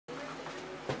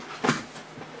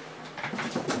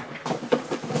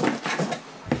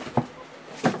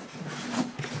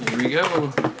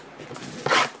go.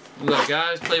 Look,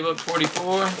 guys, Playbook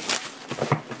 44.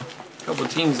 A couple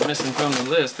teams missing from the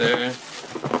list there.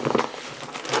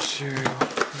 Not sure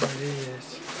what it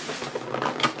is.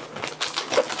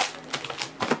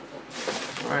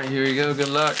 Alright, here we go. Good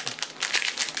luck.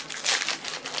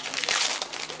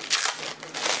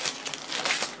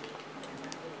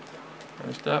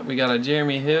 First up, we got a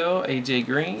Jeremy Hill, AJ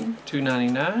Green,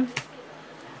 $2.99.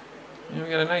 And we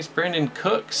got a nice Brandon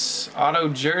Cooks auto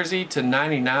jersey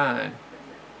 /99.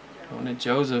 Going to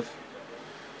Joseph.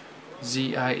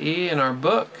 ZIE in our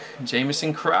book.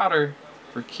 Jamison Crowder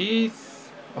for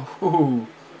Keith. Oh,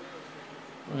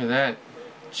 look at that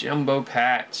jumbo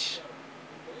patch.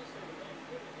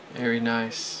 Very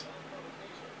nice.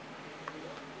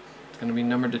 It's going to be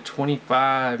numbered to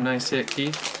 25. Nice hit,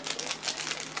 Keith.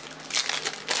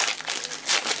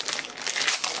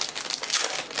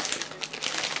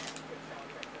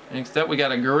 Next up, we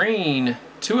got a green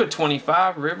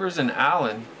 2/25 Rivers and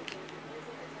Allen.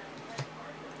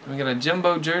 We got a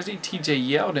jumbo jersey TJ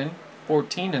Yeldon,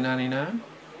 $14.99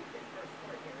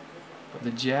 for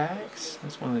the Jags.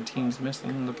 That's one of the teams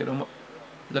missing. Look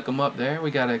them up there.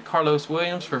 We got a Carlos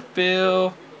Williams for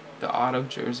Phil, the auto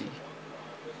jersey.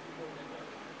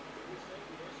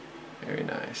 Very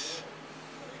nice.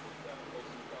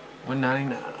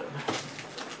 $1.99.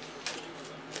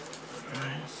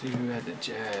 Let's see who had the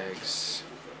Jags.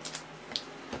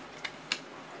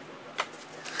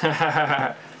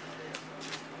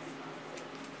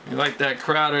 You like that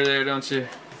Crowder there, don't you?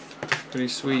 Pretty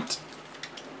sweet.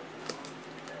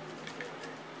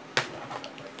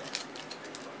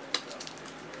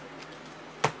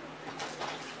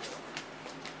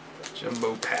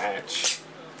 Jumbo patch.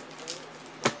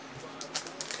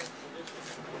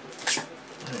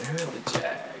 Alright, who had the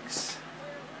Jags?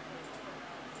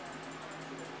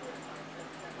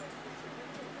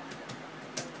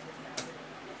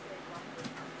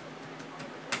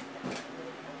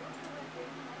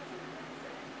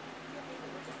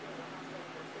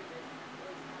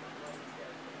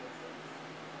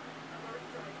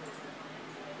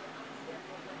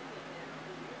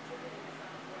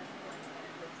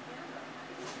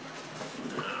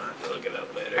 Look it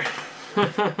up later.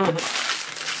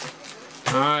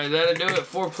 Alright, that'll do it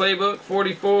for Playbook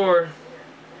 44.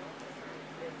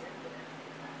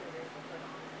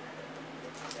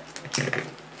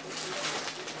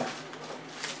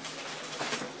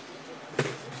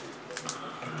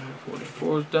 Alright,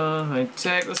 44's done. High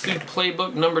tech. Let's do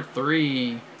Playbook number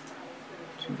 3.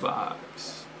 2 box.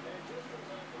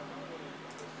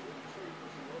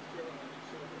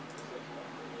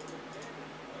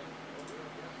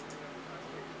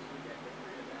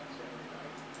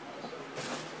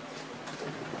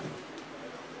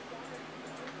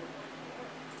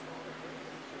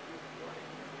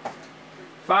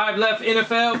 Five left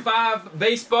NFL, 5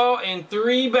 baseball, and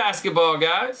 3 basketball,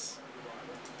 guys.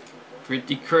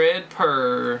 Pretty cred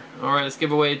per. Alright, let's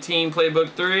give away a team Playbook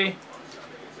 3.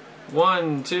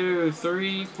 1, 2,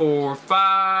 3, 4,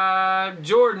 5.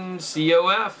 Jordan,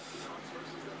 COF.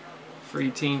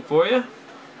 Free team for you.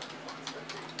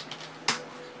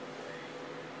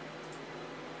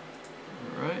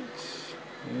 Alright,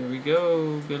 here we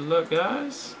go. Good luck,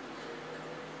 guys.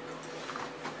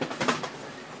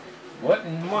 What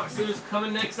monster's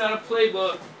coming next out of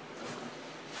Playbook?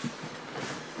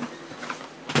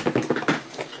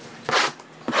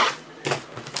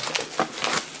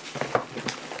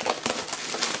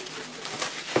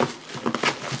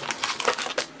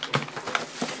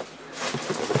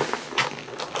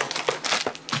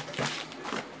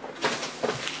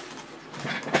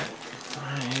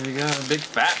 Alright, here we go. A big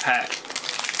fat pack.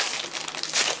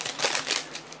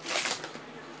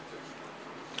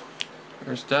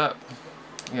 First up,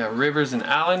 we got Rivers and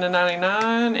Allen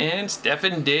 /99 and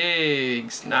Stephen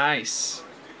Diggs. Nice.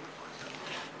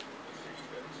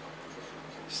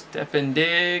 Stephen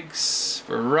Diggs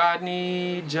for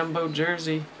Rodney, jumbo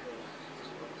jersey.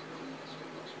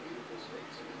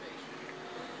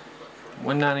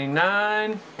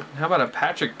 $1.99. How about a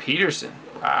Patrick Peterson?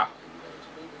 Wow.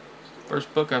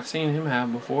 First book I've seen him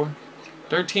have before.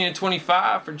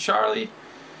 13/25 for Charlie.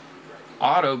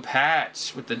 Auto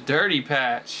patch with the dirty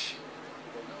patch.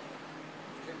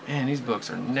 Man, these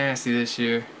books are nasty this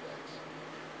year.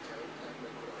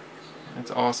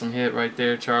 That's an awesome hit right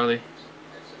there, Charlie.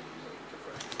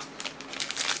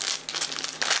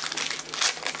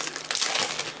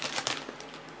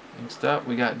 Next up,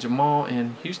 we got Jamal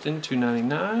in Houston,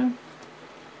 $2.99.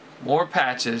 More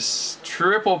patches.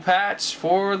 Triple patch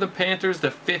for the Panthers,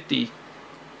 the 50.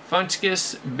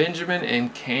 Funchess, Benjamin,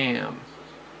 and Cam.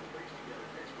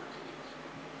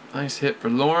 Nice hit for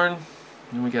Lauren.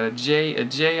 And we got a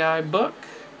JI book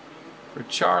for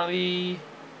Charlie.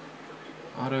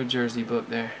 Auto jersey book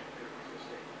there.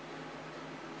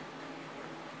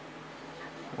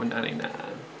 $1.99.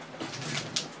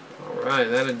 Alright,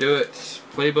 that'll do it.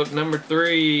 Playbook number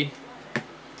 3.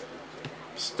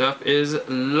 Stuff is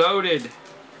loaded.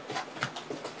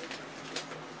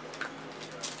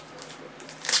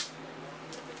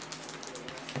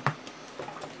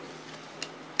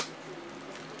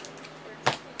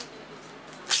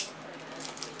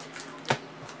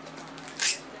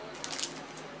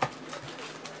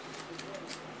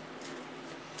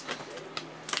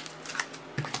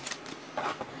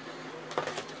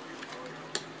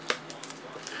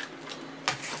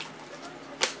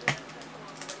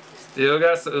 Still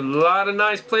got a lot of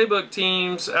nice playbook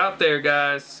teams out there,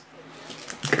 guys.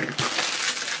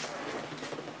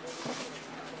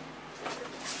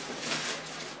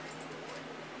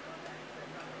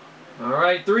 All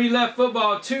right, 3 left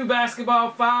football, 2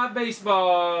 basketball, 5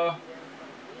 baseball.